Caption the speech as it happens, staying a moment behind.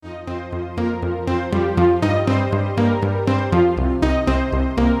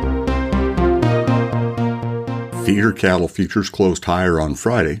Feeder cattle futures closed higher on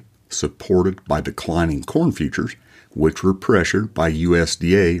Friday, supported by declining corn futures, which were pressured by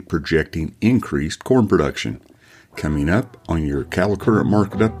USDA projecting increased corn production. Coming up on your cattle current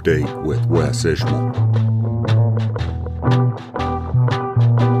market update with Wes Ishmael.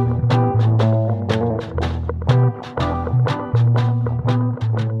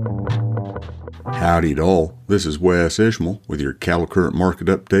 Howdy to all, this is Wes Ishmael with your cattle current market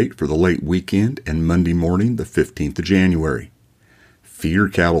update for the late weekend and Monday morning, the 15th of January. Feeder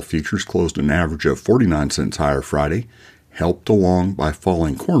cattle futures closed an average of 49 cents higher Friday, helped along by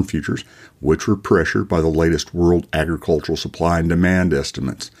falling corn futures, which were pressured by the latest world agricultural supply and demand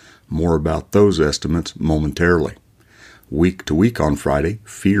estimates. More about those estimates momentarily. Week to week on Friday,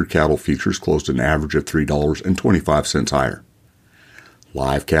 feeder cattle futures closed an average of $3.25 higher.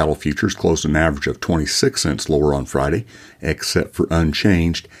 Live cattle futures closed an average of 26 cents lower on Friday, except for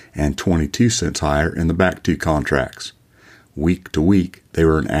unchanged, and 22 cents higher in the back two contracts. Week to week, they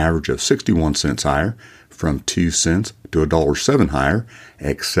were an average of 61 cents higher, from 2 cents to $1.07 higher,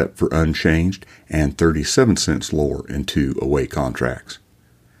 except for unchanged, and 37 cents lower in two away contracts.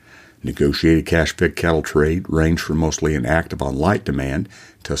 Negotiated cash-fed cattle trade ranged from mostly inactive on light demand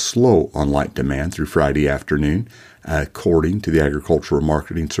to slow on light demand through Friday afternoon, according to the Agricultural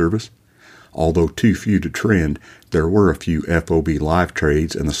Marketing Service. Although too few to trend, there were a few FOB live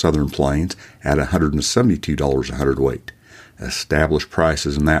trades in the Southern Plains at $172 a hundredweight. Established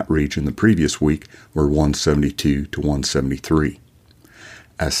prices in that region the previous week were $172 to $173.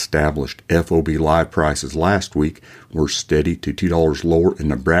 Established FOB live prices last week were steady to $2 lower in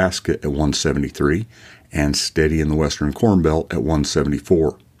Nebraska at $173 and steady in the Western Corn Belt at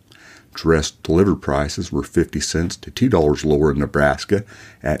 $174. Dressed delivered prices were 50 cents to $2 lower in Nebraska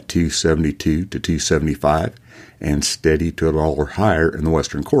at $272 to $275 and steady to $1 higher in the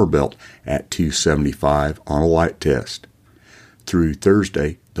Western Corn Belt at $275 on a light test. Through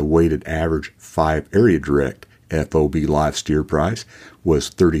Thursday, the weighted average 5 area direct FOB live steer price was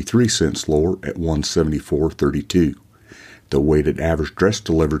 33 cents lower at $174.32. The weighted average dress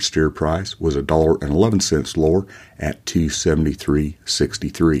delivered steer price was $1.11 lower at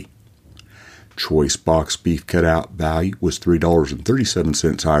 $273.63. Choice box beef cutout value was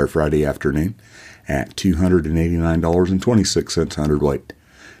 $3.37 higher Friday afternoon at $289.26 hundredweight.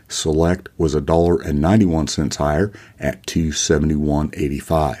 Select was $1.91 higher at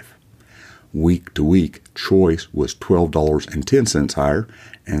 $271.85. Week to week, Choice was $12.10 higher,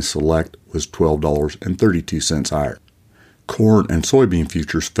 and Select was $12.32 higher. Corn and soybean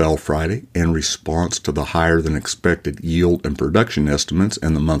futures fell Friday in response to the higher than expected yield and production estimates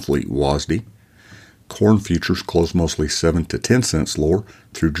in the monthly WASDE. Corn futures closed mostly 7 to 10 cents lower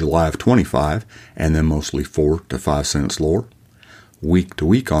through July of 25, and then mostly 4 to 5 cents lower. Week to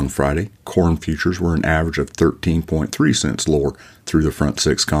week on Friday, corn futures were an average of 13.3 cents lower through the front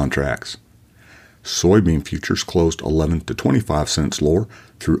six contracts. Soybean futures closed 11 to 25 cents lower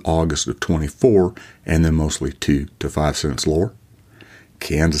through August of 24 and then mostly 2 to 5 cents lower.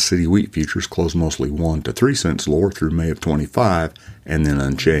 Kansas City wheat futures closed mostly 1 to 3 cents lower through May of 25 and then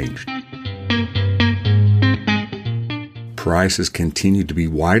unchanged. Prices continued to be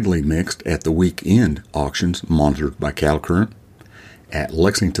widely mixed at the weekend auctions monitored by Cattle Current. At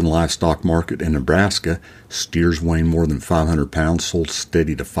Lexington Livestock Market in Nebraska, steers weighing more than 500 pounds sold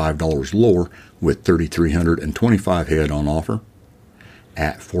steady to $5 lower with 3,325 head on offer.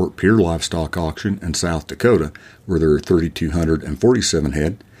 At Fort Pierre Livestock Auction in South Dakota, where there are 3,247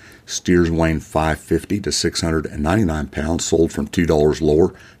 head, steers weighing 550 to 699 pounds sold from $2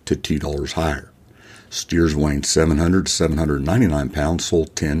 lower to $2 higher. Steers weighing 700 to 799 pounds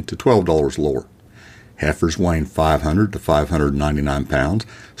sold $10 to $12 lower. Heifers weighing 500 to 599 pounds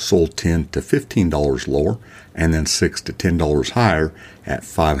sold $10 to $15 lower, and then $6 to $10 higher at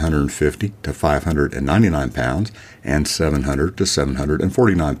 550 to 599 pounds and 700 to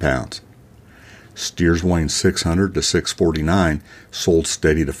 749 pounds. Steers weighing 600 to 649 sold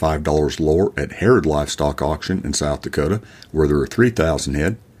steady to $5 lower at Herod Livestock Auction in South Dakota, where there are 3,000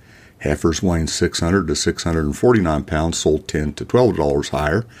 head. Heifers weighing 600 to 649 pounds sold $10 to $12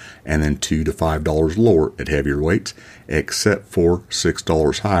 higher, and then $2 to $5 lower at heavier weights, except for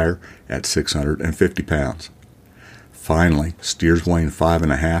 $6 higher at 650 pounds. Finally, steers weighing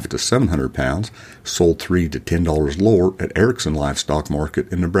 5.5 to 700 pounds sold $3 to $10 lower at Erickson Livestock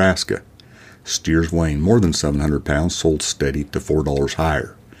Market in Nebraska. Steers weighing more than 700 pounds sold steady to $4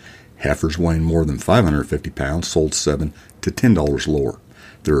 higher. Heifers weighing more than 550 pounds sold $7 to $10 lower.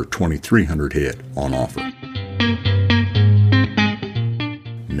 There are 2,300 head on offer.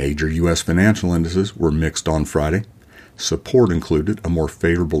 Major U.S. financial indices were mixed on Friday. Support included a more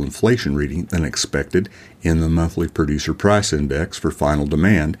favorable inflation reading than expected in the monthly producer price index for final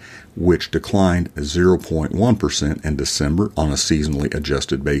demand, which declined 0.1% in December on a seasonally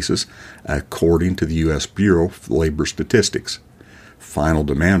adjusted basis, according to the U.S. Bureau of Labor Statistics. Final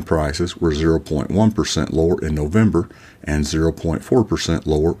demand prices were 0.1% lower in November and 0.4%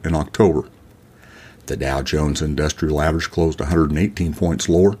 lower in October. The Dow Jones Industrial Average closed 118 points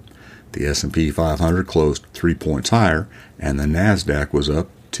lower. The S&P 500 closed 3 points higher, and the NASDAQ was up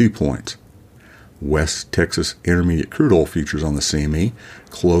 2 points. West Texas Intermediate Crude Oil futures on the CME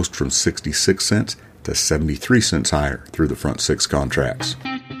closed from 66 cents to 73 cents higher through the front 6 contracts.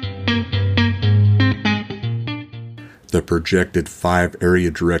 The projected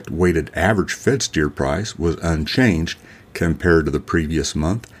 5-area direct weighted average Fed steer price was unchanged compared to the previous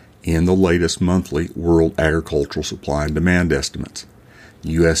month in the latest monthly World Agricultural Supply and Demand estimates.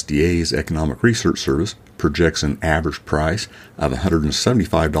 USDA's Economic Research Service projects an average price of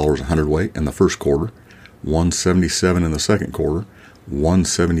 $175 a hundredweight in the first quarter, $177 in the second quarter,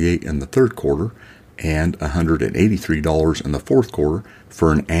 $178 in the third quarter, and $183 in the fourth quarter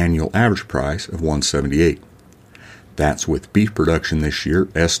for an annual average price of $178. That's with beef production this year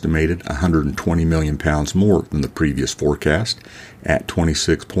estimated 120 million pounds more than the previous forecast at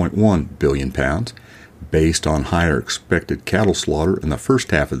 26.1 billion pounds, based on higher expected cattle slaughter in the first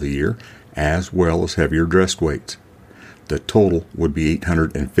half of the year, as well as heavier dressed weights. The total would be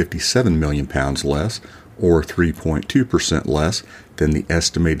 857 million pounds less, or 3.2% less than the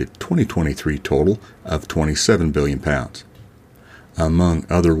estimated 2023 total of 27 billion pounds. Among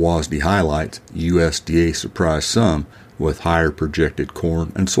other WASDE highlights, USDA surprised some with higher projected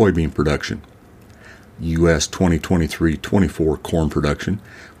corn and soybean production. U.S. 2023-24 corn production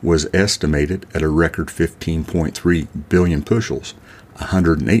was estimated at a record 15.3 billion bushels,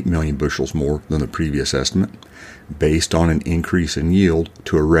 108 million bushels more than the previous estimate, based on an increase in yield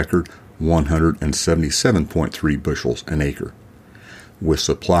to a record 177.3 bushels an acre. With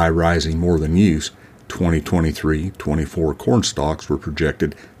supply rising more than use, 2023-24 corn stalks were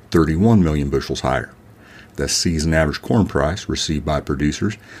projected 31 million bushels higher. The season average corn price received by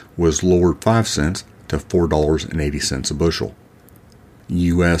producers was lowered 5 cents to $4.80 a bushel.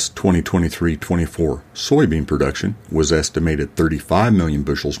 U.S. 2023-24 soybean production was estimated 35 million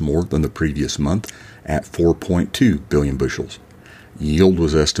bushels more than the previous month at 4.2 billion bushels. Yield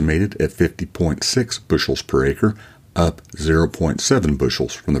was estimated at 50.6 bushels per acre, up 0.7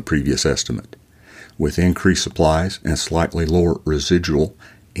 bushels from the previous estimate. With increased supplies and slightly lower residual,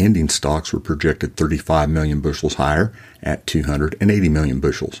 ending stocks were projected 35 million bushels higher at 280 million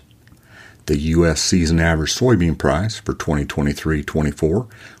bushels. The U.S. season average soybean price for 2023-24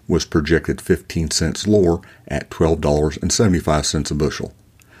 was projected 15 cents lower at $12.75 a bushel.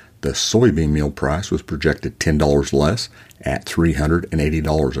 The soybean meal price was projected $10 less at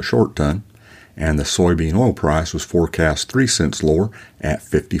 $380 a short ton, and the soybean oil price was forecast 3 cents lower at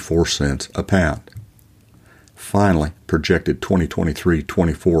 54 cents a pound. Finally, projected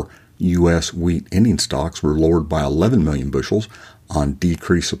 2023-24 U.S. wheat ending stocks were lowered by 11 million bushels on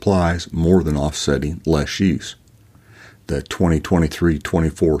decreased supplies more than offsetting less use. The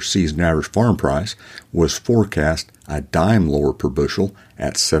 2023-24 season average farm price was forecast a dime lower per bushel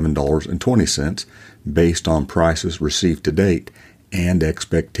at $7.20 based on prices received to date and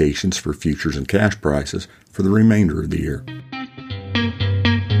expectations for futures and cash prices for the remainder of the year.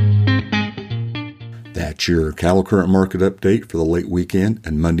 That's your cattle current market update for the late weekend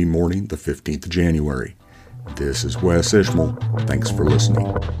and Monday morning, the 15th of January. This is Wes Ishmael. Thanks for listening.